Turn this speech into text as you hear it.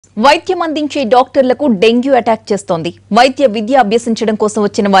వైద్యం అందించే డాక్టర్లకు డెంగ్యూ అటాక్ చేస్తోంది. వైద్య విద్య అభ్యసించడం కోసం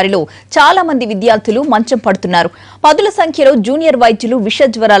వచ్చిన వారిలో చాలా మంది విద్యార్థులు మంచం పడుతున్నారు. పదుల సంఖ్యలో జూనియర్ వైద్యులు విష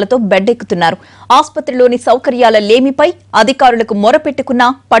జ్వరాలతో బెడ్డెక్కుతున్నారు. ఆసుపత్రిలోని సౌకర్యాల లేమిపై అధికారులకు మొరపెట్టుకున్నా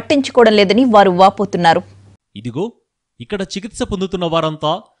పట్టించుకోవడం లేదని వారు వాపోతున్నారు. ఇదిగో ఇక్కడ చికిత్స పొందుతున్న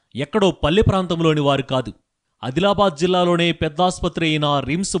వారంతా ఎక్కడో పల్లె ప్రాంతంలోని వారు కాదు. ఆదిలాబాద్ జిల్లాలోనే పెద్ద ఆసుపత్రి అయిన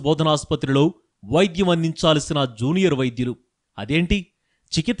రిమ్స్ బోధనాసుపత్రిలో వైద్యం అందించాల్సిన జూనియర్ వైద్యులు. అదేంటి,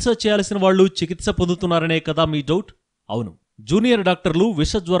 చికిత్స చేయాల్సిన వాళ్లు చికిత్స పొందుతున్నారనే కదా మీ డౌట్? అవును, జూనియర్ డాక్టర్లు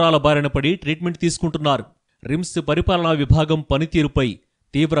విష జ్వరాల బారిన పడి ట్రీట్మెంట్ తీసుకుంటున్నారు. రిమ్స్ పరిపాలనా విభాగం పనితీరుపై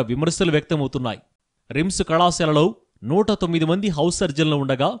తీవ్ర విమర్శలు వ్యక్తమవుతున్నాయి. రిమ్స్ కళాశాలలో 109 మంది హౌస్ సర్జన్లు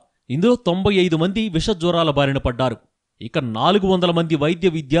ఉండగా ఇందులో 95 మంది విష జ్వరాల బారిన పడ్డారు. ఇక 400 మంది వైద్య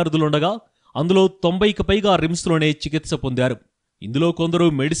విద్యార్థులుండగా అందులో 90కి పైగా రిమ్స్లోనే చికిత్స పొందారు. ఇందులో కొందరు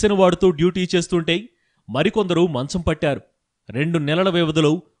మెడిసిన్ వాడుతూ డ్యూటీ చేస్తుంటే మరికొందరు మంచం పట్టారు. 2 నెలల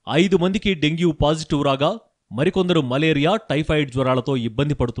వ్యవధిలో 5 మందికి డెంగ్యూ పాజిటివ్ రాగా మరికొందరు మలేరియా, టైఫాయిడ్ జ్వరాలతో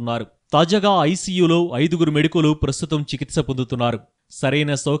ఇబ్బంది పడుతున్నారు. తాజాగా ఐసీయూలో 5 మెడికలు ప్రస్తుతం చికిత్స పొందుతున్నారు.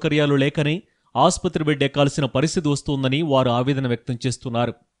 సరైన సౌకర్యాలు లేకనే ఆసుపత్రి బెడ్ ఎక్కాల్సిన పరిస్థితి వస్తోందని వారు ఆవేదన వ్యక్తం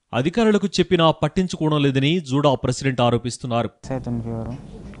చేస్తున్నారు. అధికారులకు చెప్పినా పట్టించుకోవడం లేదని జూడా ప్రెసిడెంట్ ఆరోపిస్తున్నారు.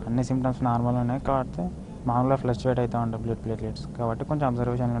 అన్ని సిమ్టమ్స్ నార్మల్ ఉన్నాయి కాబట్టి మామూలుగా ఫ్లక్చువేట్ అవుతూ ఉంటాయి బ్లడ్ ప్లేట్లెట్స్ కాబట్టి కొంచెం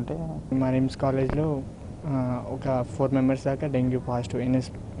అబ్జర్వేషన్లు ఉంటే. మా రిమ్స్ కాలేజ్లో ఒక 4 మెంబర్స్ దాకా డెంగ్యూ పాజిటివ్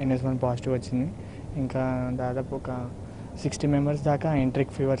NS1 పాజిటివ్ వచ్చింది. ఇంకా దాదాపు ఒక 60 మెంబర్స్ దాకా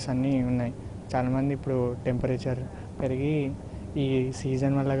ఎంట్రిక్ ఫీవర్స్ అన్నీ ఉన్నాయి. చాలామంది ఇప్పుడు టెంపరేచర్ పెరిగి ఈ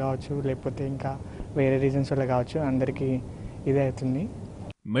సీజన్ వల్ల కావచ్చు, లేకపోతే ఇంకా వేరే రీజన్స్ వల్ల కావచ్చు, అందరికీ ఇదే అవుతుంది.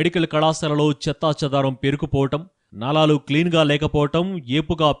 మెడికల్ కళాశాలలో చెత్తా చెదారం పేరుకుపోవటం, నాలాలు క్లీన్గా లేకపోవటం,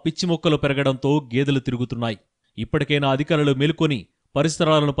 ఏపుగా పిచ్చి మొక్కలు పెరగడంతో గేదెలు తిరుగుతున్నాయి. ఇప్పటికైనా అధికారులు మేల్కొని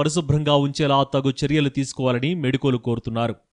పరిసరాలను పరిశుభ్రంగా ఉంచేలా తగు చర్యలు తీసుకోవాలని మెడికోలు కోరుతున్నారు.